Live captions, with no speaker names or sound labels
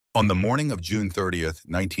On the morning of June 30th,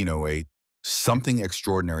 1908, something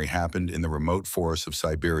extraordinary happened in the remote forests of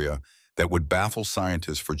Siberia that would baffle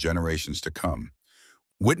scientists for generations to come.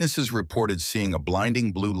 Witnesses reported seeing a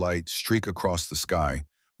blinding blue light streak across the sky,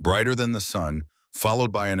 brighter than the sun,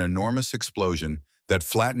 followed by an enormous explosion that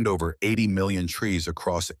flattened over 80 million trees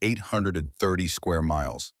across 830 square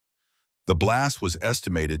miles. The blast was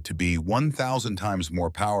estimated to be 1,000 times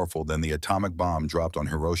more powerful than the atomic bomb dropped on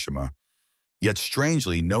Hiroshima, yet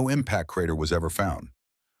strangely, no impact crater was ever found.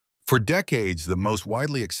 For decades, the most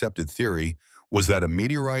widely accepted theory was that a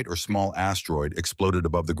meteorite or small asteroid exploded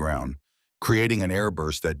above the ground, creating an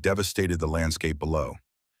airburst that devastated the landscape below.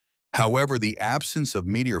 However, the absence of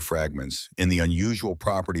meteor fragments in the unusual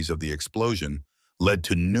properties of the explosion led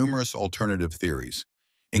to numerous alternative theories,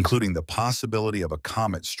 including the possibility of a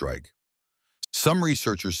comet strike. Some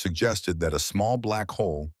researchers suggested that a small black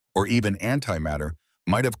hole, or even antimatter,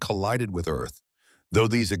 might have collided with Earth, though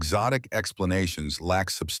these exotic explanations lack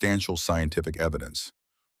substantial scientific evidence.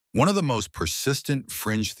 One of the most persistent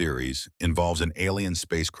fringe theories involves an alien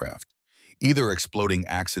spacecraft, either exploding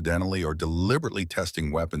accidentally or deliberately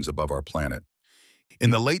testing weapons above our planet. In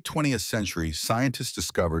the late 20th century, scientists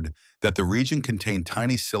discovered that the region contained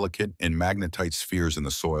tiny silicate and magnetite spheres in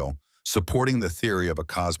the soil, supporting the theory of a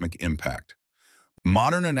cosmic impact.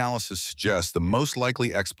 Modern analysis suggests the most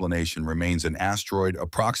likely explanation remains an asteroid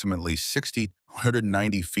approximately 60 to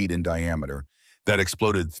 190 feet in diameter that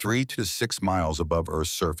exploded 3 to 6 miles above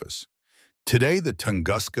Earth's surface. Today, the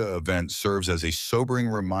Tunguska event serves as a sobering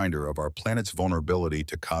reminder of our planet's vulnerability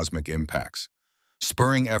to cosmic impacts,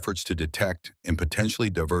 spurring efforts to detect and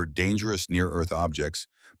potentially divert dangerous near-Earth objects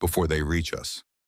before they reach us.